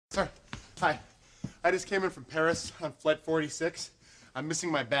Hi. I just came in from Paris on Flight 46. I'm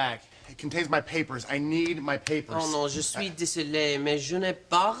missing my bag. It contains my papers. I need my papers. Oh non, je suis désolé, mais je n'ai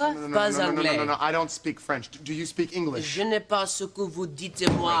pas anglais. No, I don't speak French. Do you speak English? Je n'ai pas ce que vous dites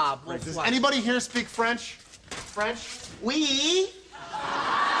moi. Right. Does anybody here speak French? French? Oui.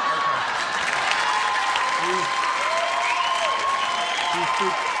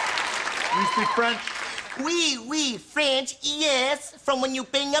 You speak French? Oui, French, yes. From when you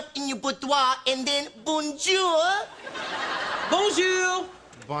bang up in your boudoir and then bonjour. Bonjour.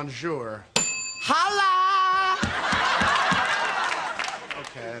 Bonjour. Holla.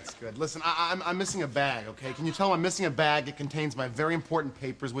 Okay, that's good. Listen, I'm missing a bag, okay? Can you tell I'm missing a bag? It contains my very important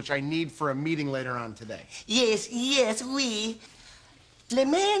papers, which I need for a meeting later on today. Yes, oui. Le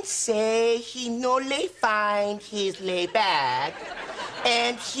man say he no lay find his lay bag.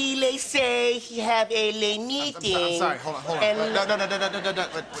 And he lay say he have a lay meeting. I'm sorry, hold on. And...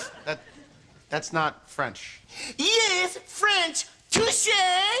 No. That's not French. Yes, French. Touché.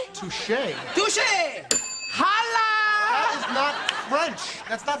 Touché? Touché. Holla. That is not French.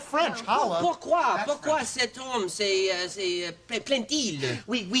 That's not French. Holla. Pourquoi cet homme, c'est plaint-il?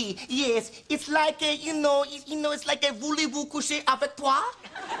 Oui, yes. It's like a, it's like a voulez-vous coucher avec toi?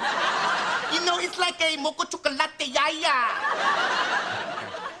 It's like a mocha chocolate yaya.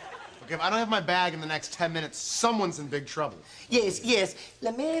 Okay, if I don't have my bag in the next 10 minutes, someone's in big trouble. Yes.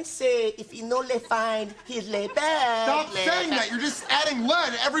 The man say if he no le find his lay bag. Stop saying that. You're just adding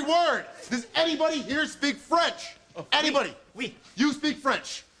lead to every word. Does anybody here speak French? Anybody? Oui. You speak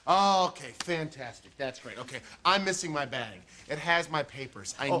French? Oh, okay, fantastic. That's great. Okay, I'm missing my bag. It has my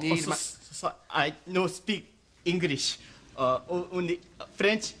papers. I need my... So I no speak English. Only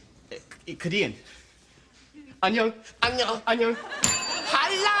French, Korean. 안녕.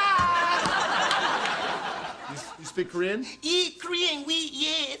 Holla. You speak Korean? Korean, oui,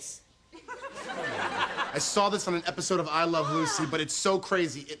 yes. I saw this on an episode of I Love Lucy, but it's so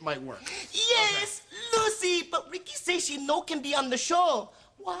crazy, it might work. Yes, okay. Lucy, but Ricky says she can be on the show.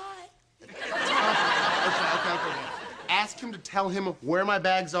 Why? Okay. Ask him to tell him where my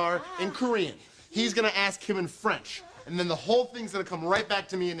bags are in Korean. He's gonna ask him in French. And then the whole thing's gonna come right back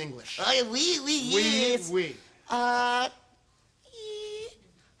to me in English. Oui, yes. Oui.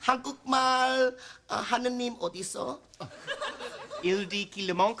 한국말 하느님 어디서? Il dit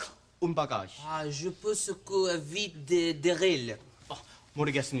qu'il manque un bagage. Je peux secouer vite des rails.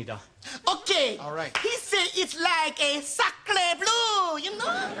 모르겠습니다. Okay. All right. He said it's like a sacre bleu,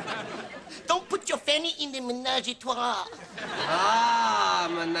 Don't put your fanny in the ménage à trois.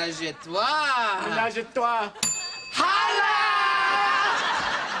 Ménage à toi. Ménage à toi. Holla!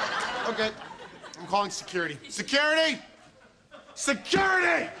 Okay. I'm calling security. Security!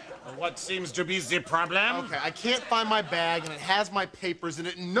 What seems to be the problem? Okay, I can't find my bag, and it has my papers in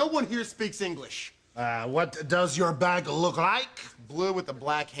it, and no one here speaks English. What does your bag look like? Blue with the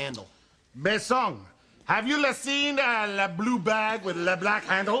black handle. Besong, have you seen the blue bag with the black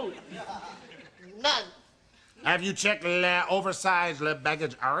handle? None. Have you checked the oversized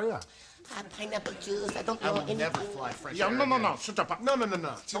baggage area? Pineapple juice. I don't know I will anything. never fly French. Yeah, no, shut up. No.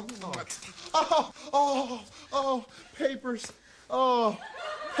 Oh, papers. Oh,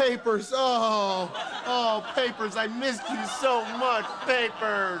 papers. Oh, papers. I missed you so much,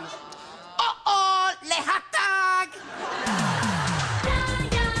 papers. Le hot dog.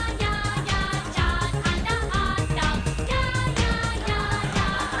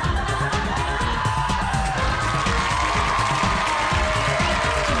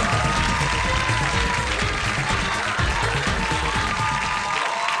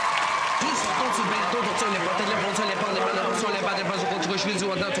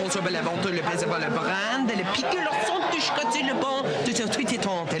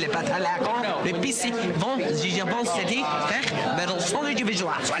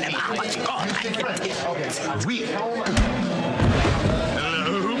 Oui.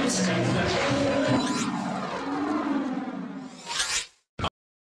 Oops.